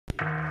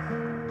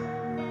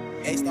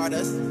Hey,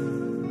 Stardust.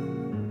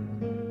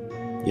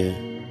 Yeah.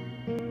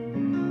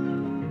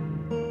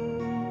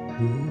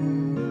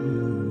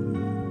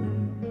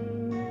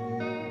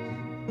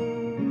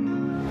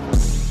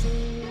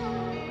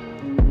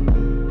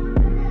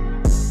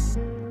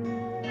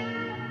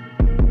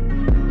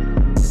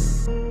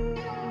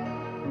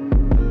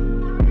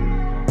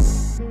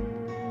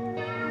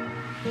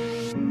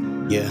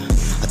 Yeah,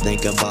 I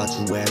think about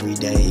you every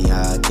day,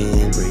 I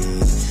can't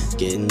breathe.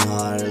 Getting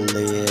hard to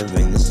live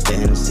in this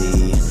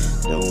fantasy.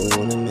 Don't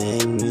wanna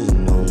make music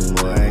no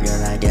more,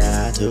 girl, I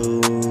got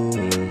to.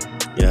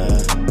 Yeah,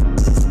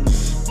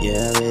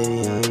 yeah,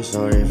 baby, I'm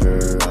sorry for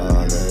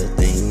all the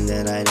things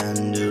that I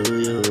done to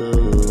you.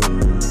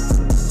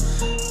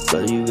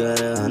 But you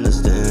gotta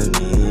understand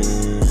me.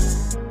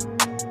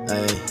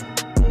 Hey,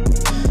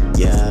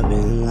 yeah, I've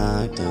been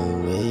locked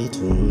up way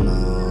too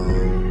long.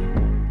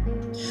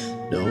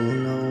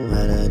 Don't know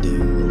how to do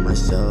with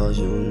myself,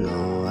 you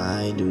know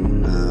I do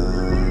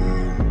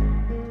not.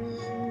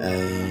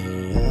 Ay,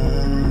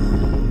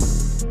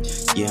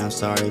 yeah, I'm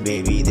sorry,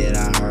 baby, that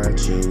I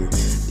hurt you.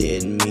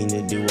 Didn't mean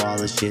to do all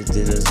the shit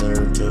to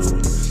deserve to.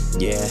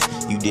 Yeah,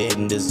 you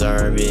didn't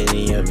deserve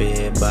any of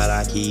it, but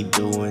I keep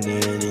doing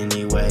it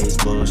anyways,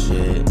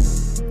 bullshit.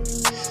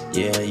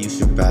 Yeah, you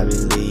should probably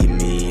leave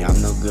me,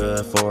 I'm no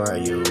good for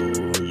you.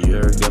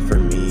 You're good for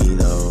me,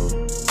 though.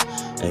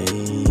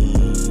 Ay.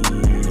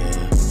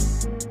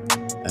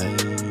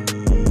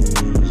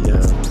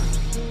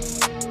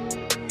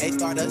 Hey,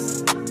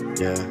 Stardust.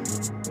 Yeah.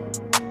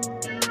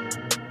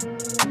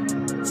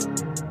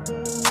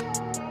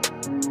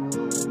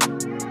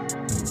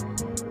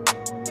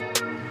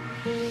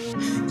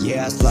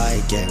 Yeah, it's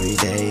like every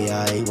day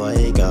I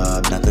wake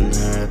up, nothing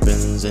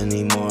happens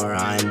anymore,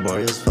 I'm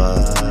bored as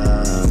fuck.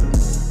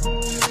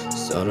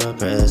 So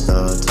depressed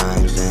all the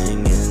time,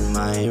 staying in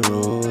my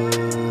room.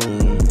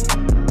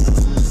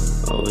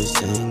 Always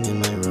staying in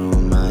my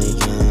room, I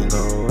can't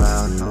go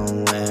out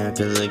nowhere,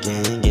 cause I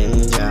can't get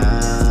a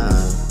job.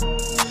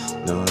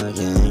 No, I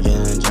can't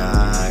get a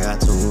job, I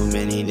got too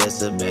many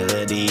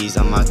disabilities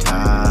on my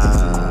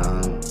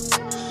car.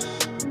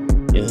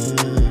 Yeah,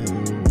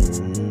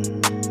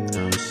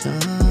 I'm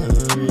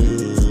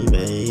sorry,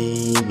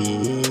 baby.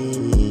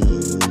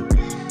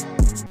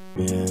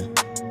 Yeah,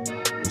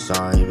 I'm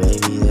sorry,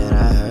 baby, that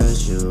I hurt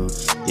you.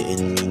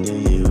 Didn't mean to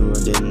you, I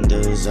didn't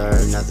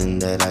deserve nothing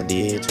that I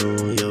did to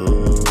you.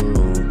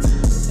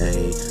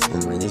 Hey,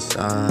 I'm really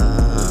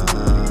sorry.